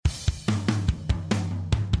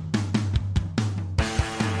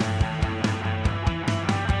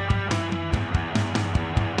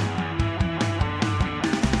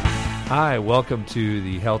Hi, welcome to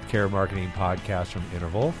the Healthcare Marketing Podcast from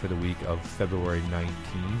Interval for the week of February 19,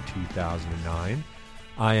 2009.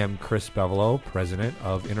 I am Chris Bevelow, president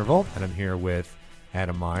of Interval, and I'm here with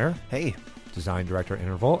Adam Meyer. Hey. Design director at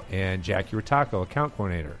Interval, and Jackie Ritacco, account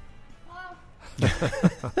coordinator.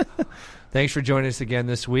 Hello. Thanks for joining us again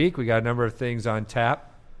this week. We got a number of things on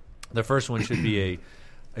tap. The first one should be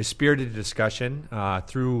a spirited discussion.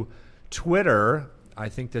 Through Twitter, I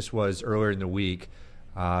think this was earlier in the week,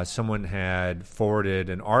 someone had forwarded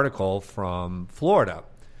an article from Florida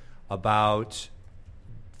about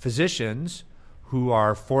physicians who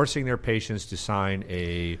are forcing their patients to sign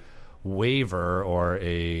a waiver or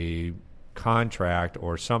a contract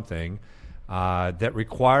or something that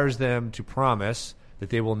requires them to promise that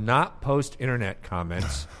they will not post internet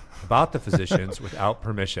comments about the physicians without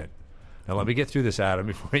permission. Now, let me get through this, Adam,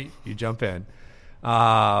 before you jump in.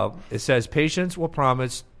 It says patients will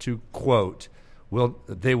promise to, quote, will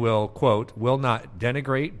not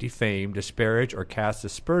denigrate, defame, disparage, or cast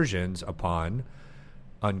aspersions upon,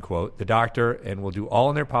 unquote, the doctor, and will do all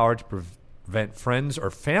in their power to prevent friends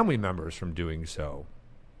or family members from doing so.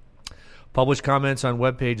 Published comments on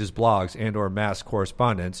web pages, blogs, and or mass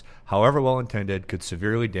correspondence, however well-intended, could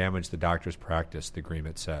severely damage the doctor's practice, the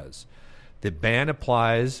agreement says. The ban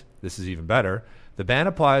applies, this is even better, the ban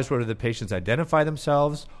applies whether the patients identify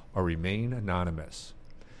themselves or remain anonymous.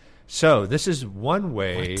 So this is one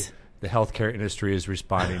way the healthcare industry is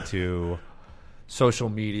responding to social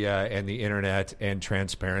media and the internet and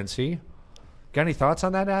transparency. Got any thoughts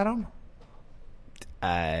on that, Adam?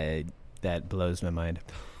 That blows my mind.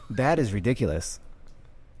 That is ridiculous.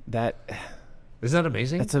 Isn't that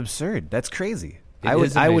amazing? That's absurd. That's crazy. I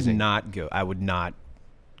would not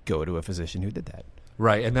go to a physician who did that.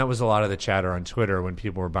 Right, and that was a lot of the chatter on Twitter when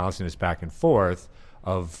people were bouncing this back and forth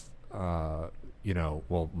of,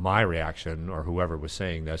 my reaction or whoever was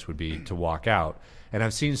saying this would be to walk out. And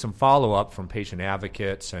I've seen some follow-up from patient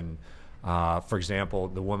advocates and, for example,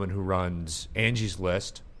 the woman who runs Angie's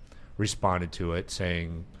List responded to it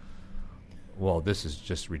saying, well, this is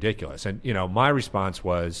just ridiculous. And, my response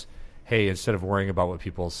was, hey, instead of worrying about what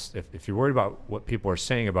if you're worried about what people are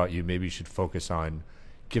saying about you, maybe you should focus on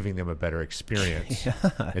giving them a better experience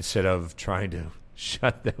instead of trying to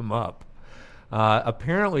shut them up.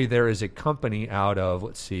 Apparently there is a company out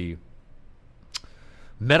of,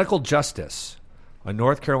 Medical Justice, a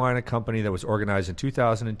North Carolina company that was organized in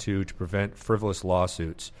 2002 to prevent frivolous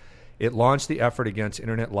lawsuits. It launched the effort against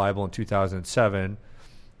internet libel in 2007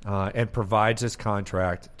 and provides this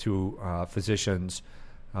contract to physicians,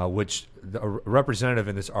 which a representative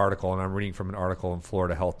in this article, and I'm reading from an article in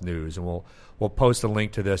Florida Health News, and we'll post a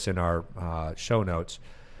link to this in our show notes,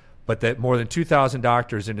 but that more than 2,000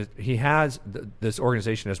 doctors, and this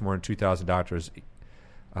organization has more than 2,000 doctors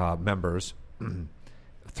members,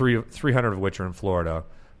 300 of which are in Florida,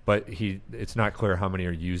 but it's not clear how many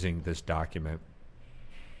are using this document.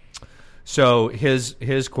 So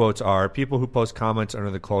his quotes are, people who post comments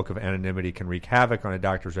under the cloak of anonymity can wreak havoc on a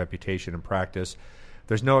doctor's reputation and practice.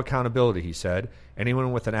 There's no accountability, he said.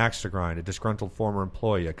 Anyone with an axe to grind, a disgruntled former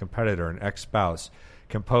employee, a competitor, an ex-spouse,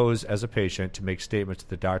 can pose as a patient to make statements that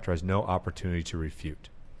the doctor has no opportunity to refute.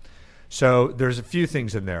 So there's a few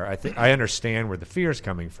things in there. I understand where the fear is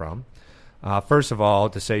coming from. First of all,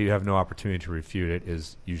 to say you have no opportunity to refute it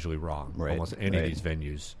is usually wrong. Right. Almost any of these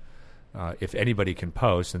venues. If anybody can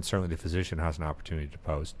post, then certainly the physician has an opportunity to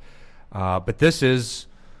post. But this is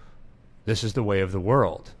the way of the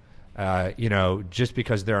world. Just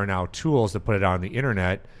because there are now tools to put it on the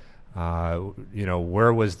internet,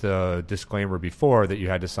 where was the disclaimer before that you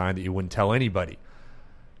had to sign that you wouldn't tell anybody?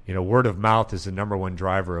 Word of mouth is the number one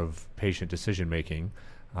driver of patient decision making.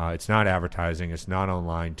 It's not advertising. It's not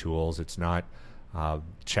online tools. It's not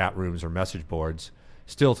chat rooms or message boards.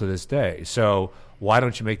 Still to this day. So why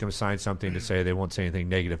don't you make them sign something to say they won't say anything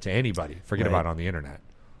negative to anybody? Forget about it on the internet.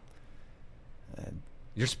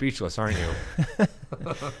 You're speechless, aren't you?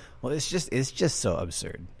 Well, it's just so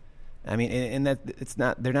absurd. I mean, in that it's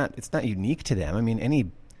not unique to them. I mean,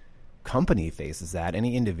 any company faces that,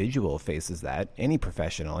 any individual faces that, any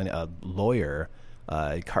professional, a lawyer,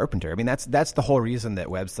 carpenter. I mean, that's the whole reason that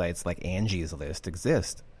websites like Angie's List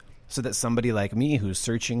exist. So that somebody like me who's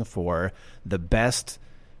searching for the best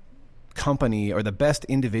company or the best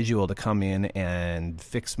individual to come in and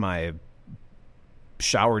fix my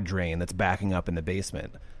shower drain that's backing up in the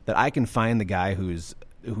basement, that I can find the guy who's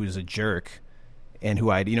a jerk and who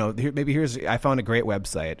I found a great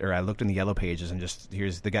website, or I looked in the yellow pages and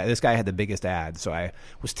here's the guy. This guy had the biggest ad, so I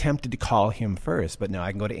was tempted to call him first, but now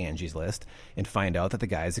I can go to Angie's List and find out that the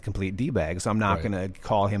guy is a complete D-bag, so I'm not going to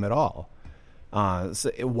call him at all.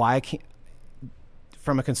 So why can't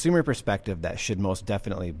from a consumer perspective, that should most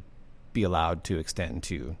definitely be allowed to extend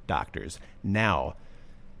to doctors. Now,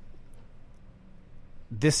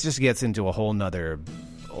 this just gets into a whole nother...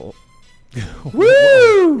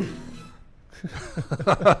 Woo!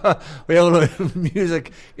 We have a little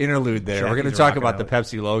music interlude there. We're going to talk about the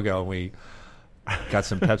Pepsi logo, and we got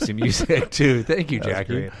some Pepsi music, too. Thank you,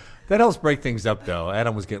 Jackie. That helps break things up, though.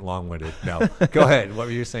 Adam was getting long-winded. No, go ahead. What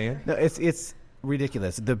were you saying? No, it's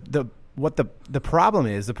ridiculous. The problem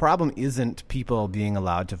isn't people being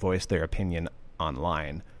allowed to voice their opinion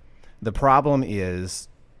online. The problem is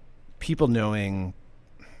people knowing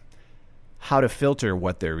how to filter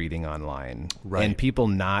what they're reading online, right, and people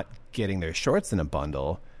not getting their shorts in a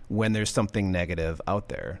bundle when there's something negative out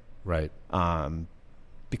there, right?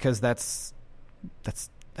 Because that's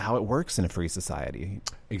how it works in a free society.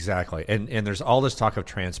 Exactly, and there's all this talk of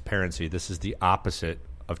transparency. This is the opposite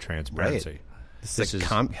of transparency. Right. This is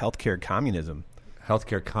healthcare communism.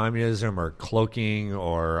 Healthcare communism, or cloaking,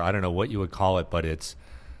 or I don't know what you would call it, but it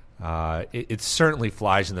certainly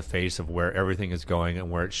flies in the face of where everything is going and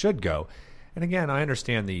where it should go. And again, I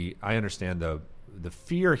understand the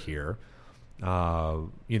fear here.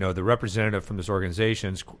 The representative from this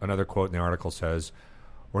organization, another quote in the article says,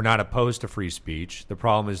 "We're not opposed to free speech. The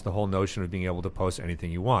problem is the whole notion of being able to post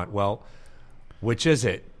anything you want." Well, which is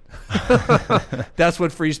it? That's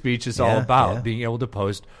what free speech is all about, being able to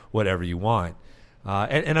post whatever you want.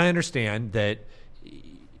 And I understand that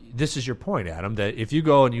this is your point, Adam, that if you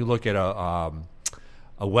go and you look at a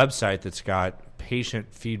website that's got patient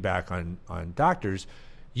feedback on doctors,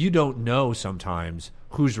 you don't know sometimes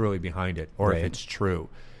who's really behind it or if it's true.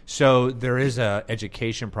 So there is a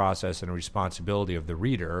education process and a responsibility of the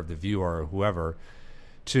reader, of the viewer, or whoever,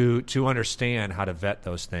 to understand how to vet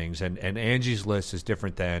those things. And Angie's List is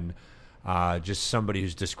different than just somebody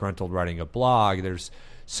who's disgruntled writing a blog. There's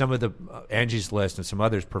some of the Angie's List and some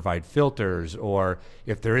others provide filters, or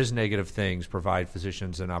if there is negative things, provide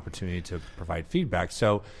physicians an opportunity to provide feedback.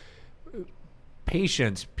 So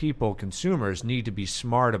patients, people, consumers need to be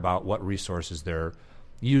smart about what resources they're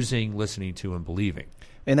using, listening to, and believing.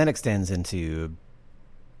 And that extends into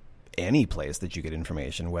any place that you get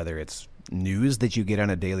information, whether it's news that you get on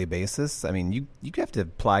a daily basis. I mean, you have to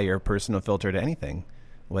apply your personal filter to anything,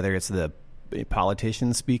 whether it's the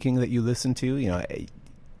politician speaking that you listen to.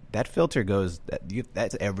 That filter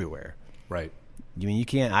that's everywhere. Right. I mean, you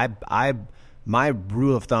can't. My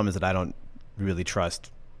rule of thumb is that I don't really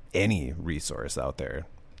trust any resource out there.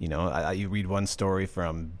 You read one story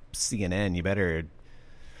from CNN, you better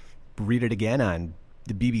read it again on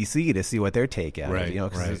the BBC to see what their take on it.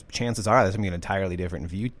 Because chances are there's going to be an entirely different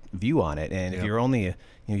view on it. And if you're only,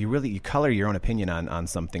 you color your own opinion on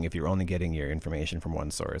something if you're only getting your information from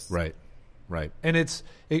one source. Right. And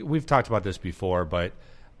we've talked about this before, but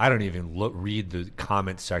I don't even read the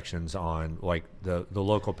comment sections on like the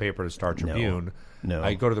local paper, the Star Tribune. No.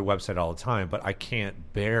 I go to the website all the time, but I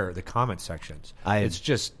can't bear the comment sections. It's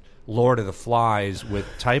just Lord of the Flies with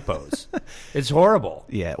typos. It's horrible.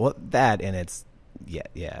 Yeah, well, that, and it's,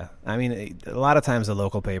 yeah. I mean, a lot of times the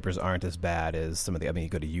local papers aren't as bad as some of the, you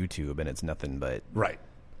go to YouTube and it's nothing but... Right.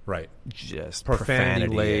 Just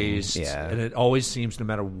profanity laced. And it always seems, no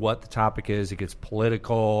matter what the topic is, it gets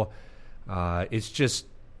political. It's just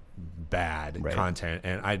bad content,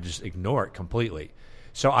 and I just ignore it completely.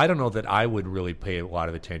 So I don't know that I would really pay a lot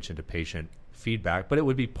of attention to patient feedback, but it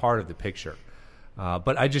would be part of the picture.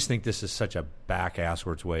 But I just think this is such a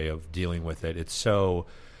back-asswards way of dealing with it. It's so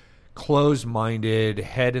closed-minded,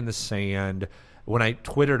 head in the sand. When I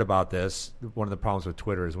twittered about this, one of the problems with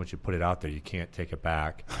Twitter is once you put it out there, you can't take it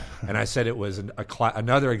back. And I said it was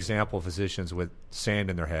another example of physicians with sand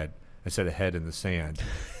in their head instead of head in the sand.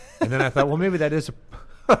 And then I thought, well, maybe that is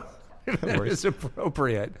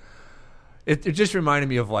appropriate. It just reminded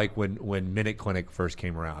me of like when Minute Clinic first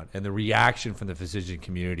came around, and the reaction from the physician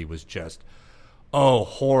community was just, oh,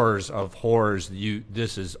 horrors of horrors.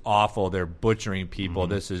 This is awful. They're butchering people.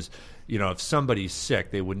 Mm-hmm. This is, if somebody's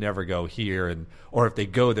sick, they would never go here. Or if they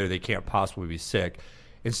go there, they can't possibly be sick.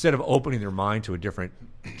 Instead of opening their mind to a different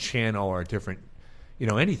channel or a different,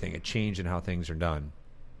 anything, a change in how things are done.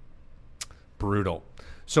 Brutal.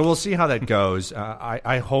 So we'll see how that goes.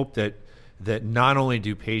 I hope that not only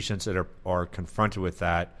do patients that are confronted with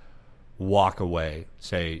that walk away,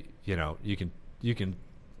 say, you can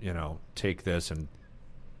take this and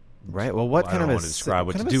right. Well, what kind of a signal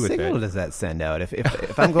it. Does that send out?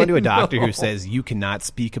 If I'm going to a doctor who says you cannot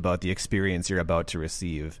speak about the experience you're about to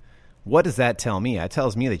receive, what does that tell me? It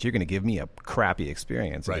tells me that you're going to give me a crappy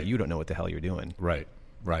experience. Right. You don't know what the hell you're doing. Right.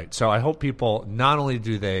 So I hope people, not only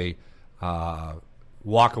do they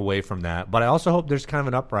walk away from that, but I also hope there's kind of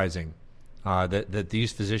an uprising that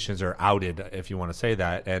these physicians are outed, if you want to say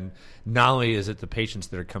that. And not only is it the patients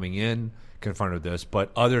that are coming in confronted with this,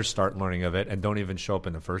 but others start learning of it and don't even show up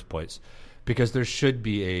in the first place, because there should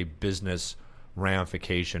be a business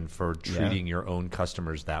ramification for treating your own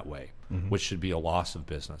customers that way, which should be a loss of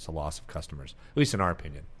business, a loss of customers, at least in our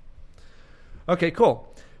opinion. Okay,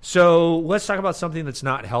 cool. So let's talk about something that's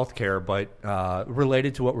not healthcare, but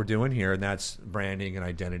related to what we're doing here, and that's branding and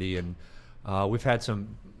identity. And we've had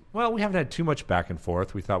we haven't had too much back and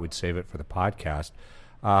forth. We thought we'd save it for the podcast.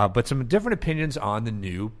 But some different opinions on the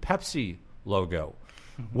new Pepsi logo,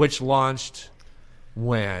 which launched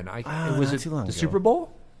when? Was it the Super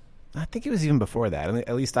Bowl? I think it was even before that. I mean,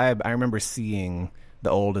 at least I remember seeing the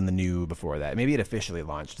old and the new before that. Maybe it officially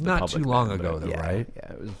launched to the Not public too long then, ago, though, right?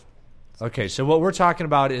 Yeah, it was. Okay, so what we're talking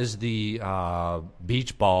about is the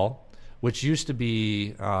beach ball, which used to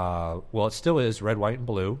be, it still is red, white, and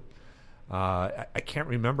blue. I can't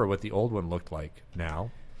remember what the old one looked like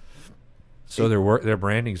now. So their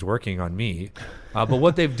branding's working on me. But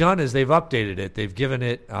what they've done is they've updated it. They've given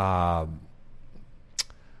it. I'm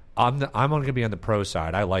only going to be on the pro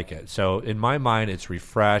side. I like it. So in my mind, it's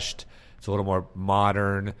refreshed. It's a little more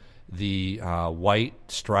modern. The white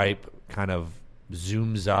stripe kind of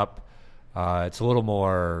zooms up. It's a little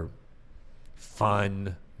more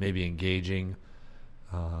fun, maybe engaging.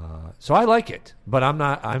 So I like it, but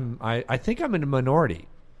I think I'm in a minority.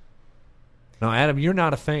 Now, Adam, you're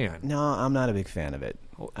not a fan. No, I'm not a big fan of it.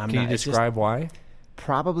 Can you describe why?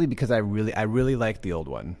 Probably because I really like the old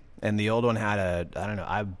one, and the old one had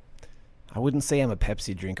I wouldn't say I'm a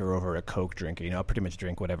Pepsi drinker over a Coke drinker. I pretty much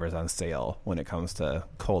drink whatever's on sale when it comes to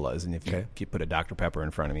colas, and if you put a Dr. Pepper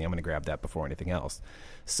in front of me, I'm going to grab that before anything else.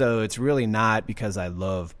 So it's really not because I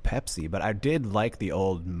love Pepsi, but I did like the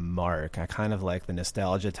old mark. I kind of like the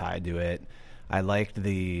nostalgia tied to it. I liked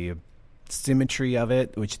the symmetry of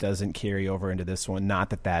it, which doesn't carry over into this one.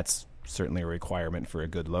 Not that that's certainly a requirement for a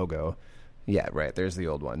good logo. Yeah, right. There's the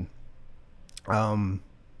old one.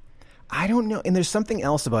 I don't know. And there's something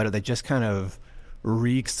else about it that just kind of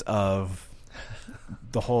reeks of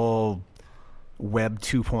the whole Web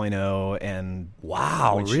 2.0 and...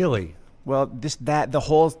 Wow, really? Well, the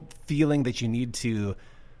whole feeling that you need to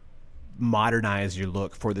modernize your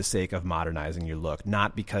look for the sake of modernizing your look,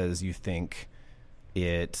 not because you think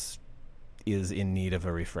it is in need of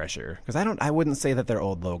a refresher. Because I wouldn't say that their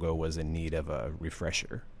old logo was in need of a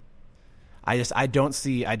refresher. I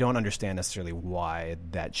don't understand necessarily why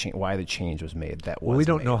why the change was made. Well, we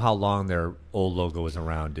don't know how long their old logo was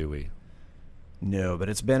around, do we? No, but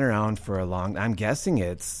it's been around for a long. I'm guessing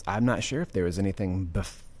I'm not sure if there was anything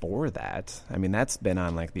before that. I mean, that's been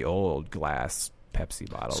on like the old glass Pepsi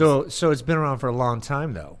bottles. So it's been around for a long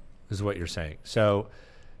time, though, is what you're saying. So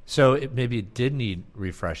maybe it did need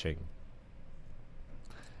refreshing.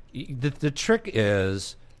 The trick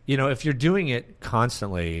is, if you're doing it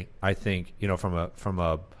constantly, I think, from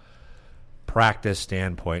a practice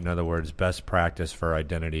standpoint, in other words, best practice for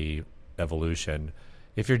identity evolution,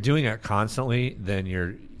 if you're doing it constantly, then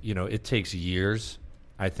it takes years,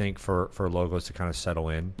 I think, for logos to kind of settle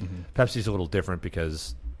in. Mm-hmm. Pepsi's a little different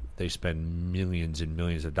because they spend millions and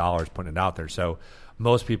millions of dollars putting it out there. So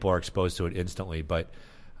most people are exposed to it instantly. But,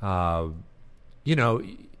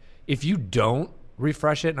 if you don't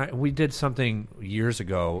refresh it, and we did something years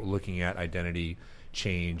ago looking at identity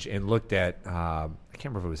change and looked at, I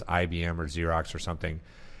can't remember if it was IBM or Xerox or something.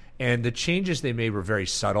 And the changes they made were very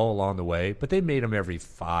subtle along the way, but they made them every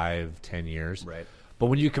 5-10 years. Right. But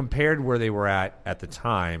when you compared where they were at the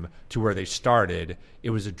time to where they started,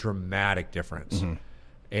 it was a dramatic difference. Mm-hmm.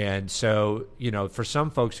 And so, for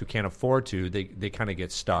some folks who can't afford to, they kind of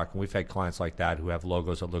get stuck. And we've had clients like that who have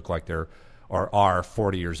logos that look like they're or are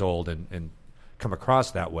 40 years old and come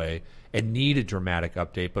across that way and need a dramatic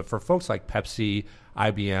update. But for folks like Pepsi,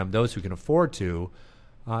 IBM, those who can afford to,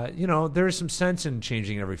 there is some sense in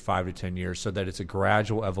changing every 5 to 10 years so that it's a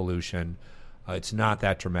gradual evolution. It's not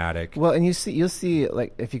that dramatic. Well, and you'll see,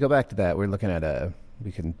 like, if you go back to that, we're looking at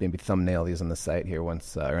we can maybe thumbnail these on the site here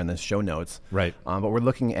once, or in the show notes. Right. But we're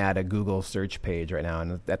looking at a Google search page right now,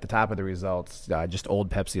 and at the top of the results, just old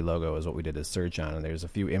Pepsi logo is what we did a search on, and there's a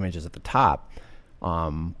few images at the top.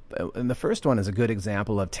 And the first one is a good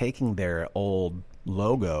example of taking their old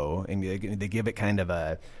logo and they give it kind of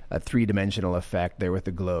a three-dimensional effect there with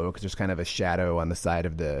the glow, because there's kind of a shadow on the side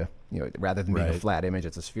of the, rather than being a flat image,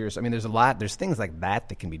 it's a sphere. So, I mean, there's things like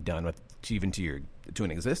that can be done with to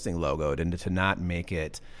an existing logo, and to not make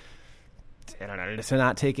it, to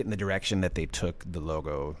not take it in the direction that they took the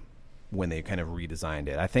logo when they kind of redesigned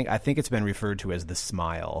it. I think it's been referred to as the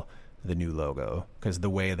smile, the new logo, because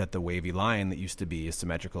the way that the wavy line that used to be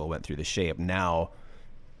symmetrical went through the shape, now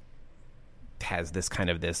has this kind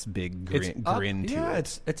of this big grin to it. Yeah,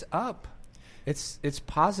 it's up. It's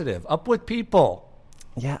positive. Up with people.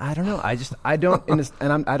 Yeah, I don't know. I don't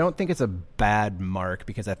think it's a bad mark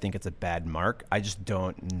because I think it's a bad mark. I just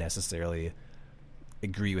don't necessarily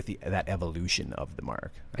agree with that evolution of the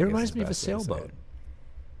mark. It reminds me of a sailboat.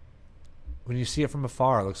 When you see it from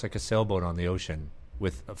afar, it looks like a sailboat on the ocean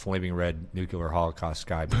with a flaming red nuclear holocaust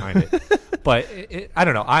sky behind it. But I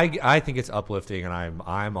don't know. I think it's uplifting, and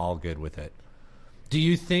I'm all good with it. Do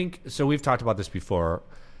you think? So we've talked about this before.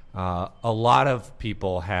 A lot of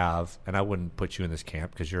people have, and I wouldn't put you in this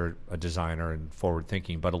camp because you're a designer and forward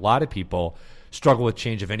thinking, but a lot of people struggle with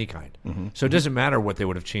change of any kind. Mm-hmm. So it doesn't matter what they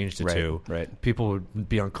would have changed it to. Right. People would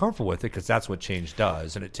be uncomfortable with it because that's what change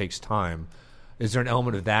does, and it takes time. Is there an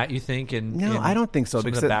element of that, you think? No, I don't think so.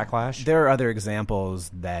 Because of the backlash? There are other examples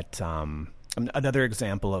that another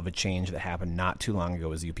example of a change that happened not too long ago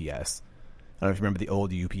was UPS. I don't know if you remember the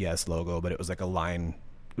old UPS logo, but it was like a line.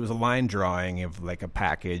 It was a line drawing of like a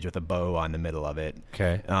package with a bow on the middle of it.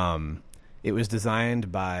 Okay. It was designed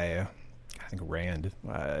by, I think, Rand,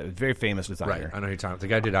 a very famous designer. Right. I know who you're talking about. The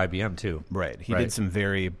guy did IBM too. Right. He did some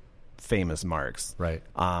very famous marks. Right.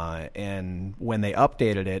 And when they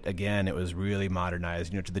updated it, again, it was really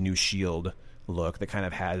modernized, to the new shield look that kind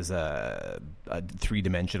of has a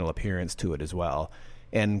three-dimensional appearance to it as well.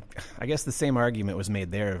 And I guess the same argument was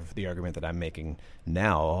made there of the argument that I'm making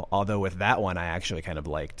now, although with that one I actually kind of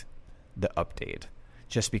liked the update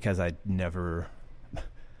just because I never,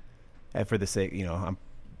 for the sake,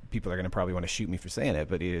 people are going to probably want to shoot me for saying it,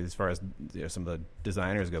 but as far as some of the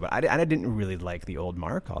designers go, but I didn't really like the old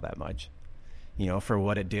mark all that much, for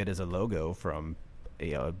what it did as a logo from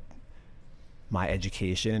my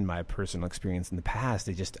education and my personal experience in the past.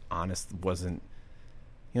 It just wasn't.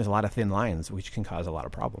 There's a lot of thin lines, which can cause a lot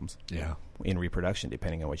of problems. Yeah. In reproduction,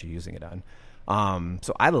 depending on what you're using it on.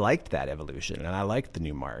 So I liked that evolution, and I liked the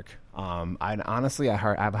new mark. Honestly, I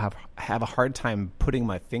have a hard time putting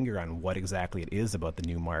my finger on what exactly it is about the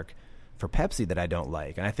new mark for Pepsi that I don't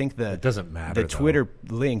like. And I think it doesn't matter. The Twitter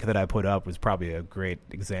link that I put up was probably a great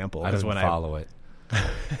example. I didn't follow it.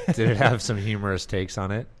 Did it have some humorous takes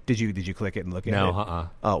on it? Did you click it and look at it? No,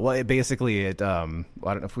 Oh, well, I don't know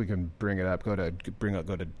if we can bring it up. Go to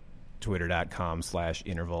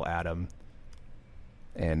twitter.com/intervaladam.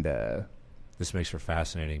 And this makes for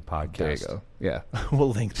fascinating podcast. There you go. Yeah.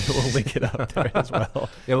 we'll link it up there as well.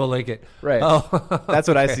 Yeah, we'll link it. Right. Oh, that's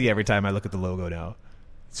what I see every time I look at the logo now.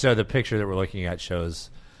 So the picture that we're looking at shows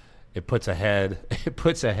it puts a head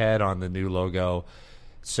on the new logo.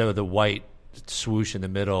 So the white swoosh in the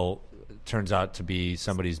middle turns out to be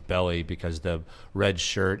somebody's belly because the red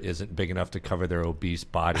shirt isn't big enough to cover their obese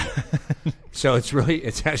body. So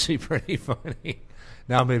it's actually pretty funny.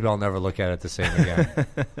 Now maybe I'll never look at it the same again.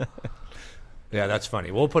 Yeah, that's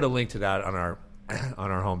funny. We'll put a link to that on our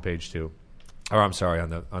homepage too. Or I'm sorry,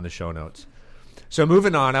 on the show notes. So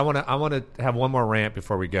moving on, I want to have one more rant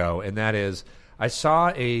before we go, and that is I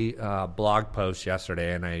saw a blog post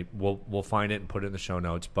yesterday, and we'll find it and put it in the show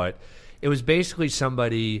notes, but it was basically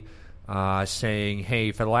somebody saying,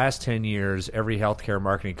 hey, for the last 10 years, every healthcare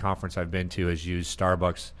marketing conference I've been to has used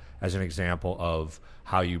Starbucks as an example of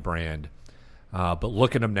how you brand. But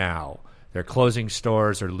look at them now. They're closing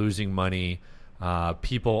stores. They're losing money.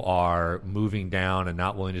 People are moving down and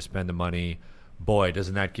not willing to spend the money. Boy,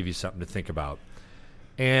 doesn't that give you something to think about.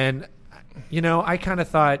 And, I kind of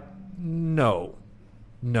thought, no,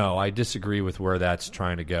 I disagree with where that's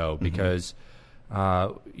trying to go because –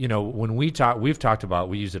 when we've talked about,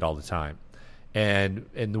 we use it all the time. And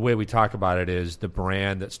the way we talk about it is the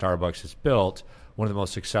brand that Starbucks has built, one of the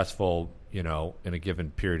most successful, in a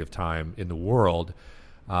given period of time in the world,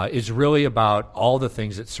 is really about all the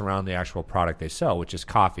things that surround the actual product they sell, which is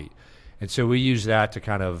coffee. And so we use that to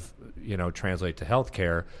kind of, translate to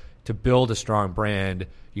healthcare. To build a strong brand,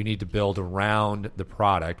 you need to build around the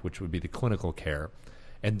product, which would be the clinical care.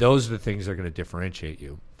 And those are the things that are going to differentiate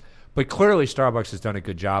you. But clearly, Starbucks has done a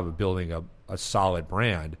good job of building a solid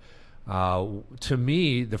brand. To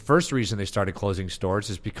me, the first reason they started closing stores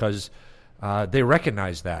is because they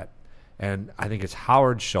recognized that. And I think it's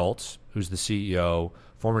Howard Schultz, who's the CEO,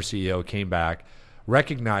 former CEO, came back,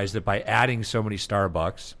 recognized that by adding so many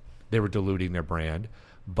Starbucks, they were diluting their brand.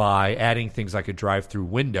 By adding things like a drive-through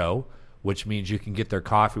window, which means you can get their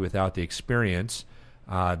coffee without the experience,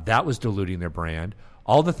 that was diluting their brand.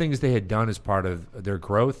 All the things they had done as part of their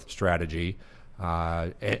growth strategy,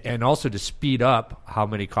 and also to speed up how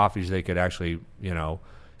many coffees they could actually,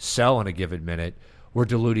 sell in a given minute, were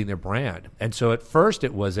diluting their brand. And so at first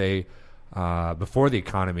it was before the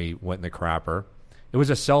economy went in the crapper, it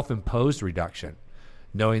was a self-imposed reduction.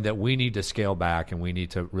 knowing that we need to scale back and we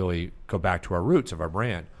need to really go back to our roots of our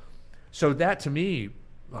brand. So that, to me,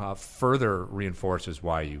 further reinforces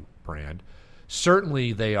why you brand.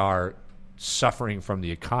 Certainly, they are suffering from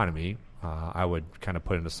the economy. I would kind of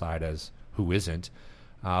put it aside as who isn't.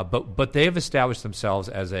 But they have established themselves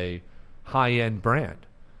as a high-end brand.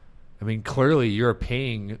 I mean, clearly you're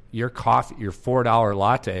paying your coffee, your $4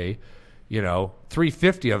 latte,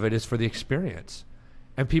 $3.50 of it is for the experience.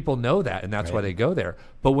 And people know that, and that's why they go there.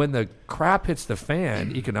 But when the crap hits the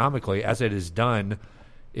fan economically, as it has done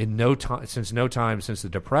in no time since the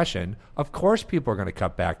Depression, of course people are going to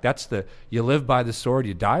cut back. You live by the sword,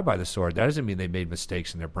 you die by the sword. That doesn't mean they made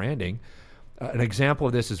mistakes in their branding. An example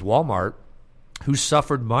of this is Walmart, who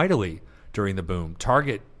suffered mightily during the boom.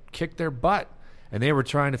 Target kicked their butt. And they were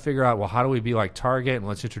trying to figure out, well, how do we be like Target, and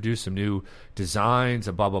let's introduce some new designs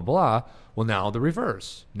and blah, blah, blah. Well, now the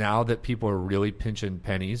reverse. Now that people are really pinching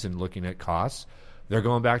pennies and looking at costs, they're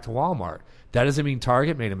going back to Walmart. That doesn't mean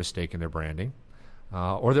Target made a mistake in their branding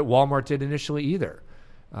or that Walmart did initially either.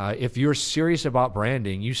 If you're serious about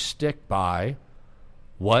branding, you stick by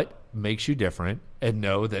what makes you different and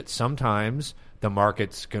know that sometimes the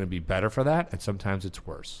market's going to be better for that and sometimes it's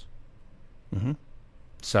worse. Mm-hmm.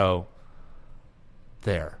 So...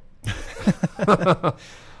 there.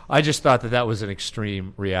 I just thought that was an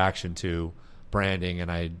extreme reaction to branding,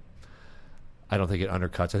 and I don't think it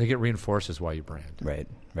undercuts. I think it reinforces why you brand.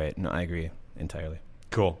 Right. No, I agree entirely.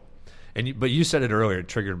 Cool. But you said it earlier. It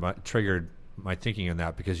triggered my thinking on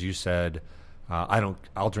that because you said,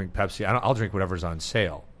 I'll drink Pepsi. I'll drink whatever's on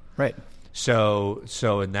sale. Right. So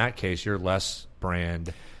in that case, you're less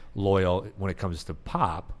brand loyal when it comes to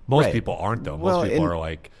pop. Most people aren't, though. Most people are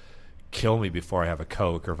like, kill me before I have a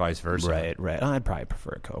Coke, or vice versa. Right. I'd probably prefer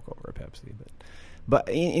a Coke over a Pepsi, but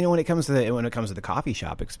when it comes to the coffee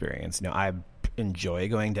shop experience, I enjoy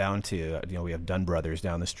going down to we have Dunn Brothers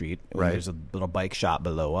down the street. Right. There's a little bike shop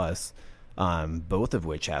below us, both of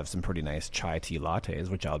which have some pretty nice chai tea lattes,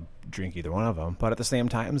 which I'll drink either one of them. But at the same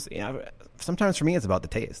time, sometimes for me it's about the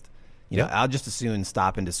taste. I'll just as soon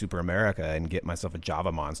stop into Super America and get myself a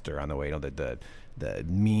Java Monster on the way. The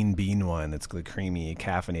mean bean one that's creamy,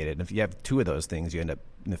 caffeinated. And if you have two of those things, you end up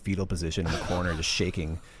in the fetal position in the corner, just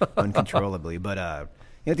shaking uncontrollably. But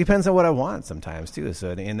it depends on what I want sometimes too.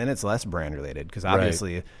 So and then it's less brand related because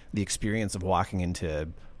obviously the experience of walking into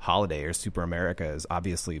Holiday or Super America is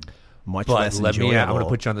obviously much less enjoyable. I'm going to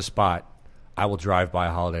put you on the spot. I will drive by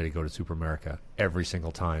a Holiday to go to Super America every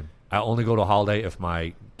single time. I only go to Holiday if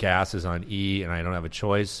my gas is on E and I don't have a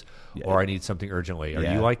choice, or I need something urgently.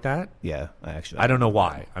 Are you like that? Yeah, I don't know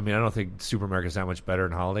why. I mean, I don't think Super America is that much better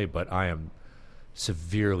than Holiday, but I am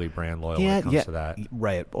severely brand loyal when it comes to that.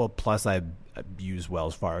 Right. Well, plus I use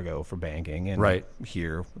Wells Fargo for banking, and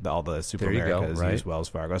here all the Super Americas use Wells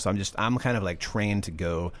Fargo. So I'm kind of like trained to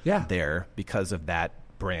go there because of that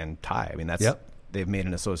brand tie. I mean, that's they've made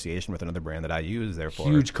an association with another brand that I use. Therefore,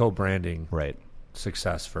 huge co-branding. Right.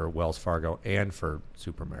 Success for Wells Fargo and for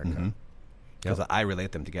Super America. Because I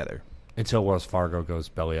relate them together. Until Wells Fargo goes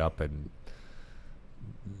belly up and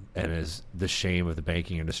is the shame of the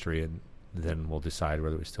banking industry, and then we'll decide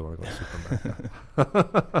whether we still want to go to Super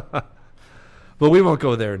America. But we won't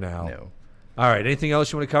go there now. No. All right. Anything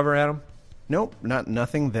else you want to cover, Adam? Nope.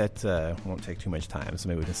 Nothing that won't take too much time, so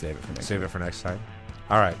maybe we can save it for next time. Save it for next time.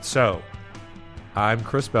 All right. So I'm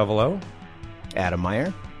Chris Bevelo. Adam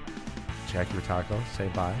Meyer. Jackie Rataco, say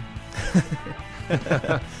bye.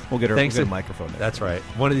 We'll get a microphone. That's right.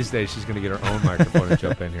 One of these days, she's going to get her own microphone and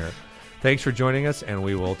jump in here. Thanks for joining us, and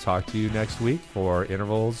we will talk to you next week for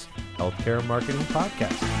Interval's Healthcare Marketing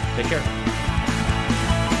Podcast. Take care.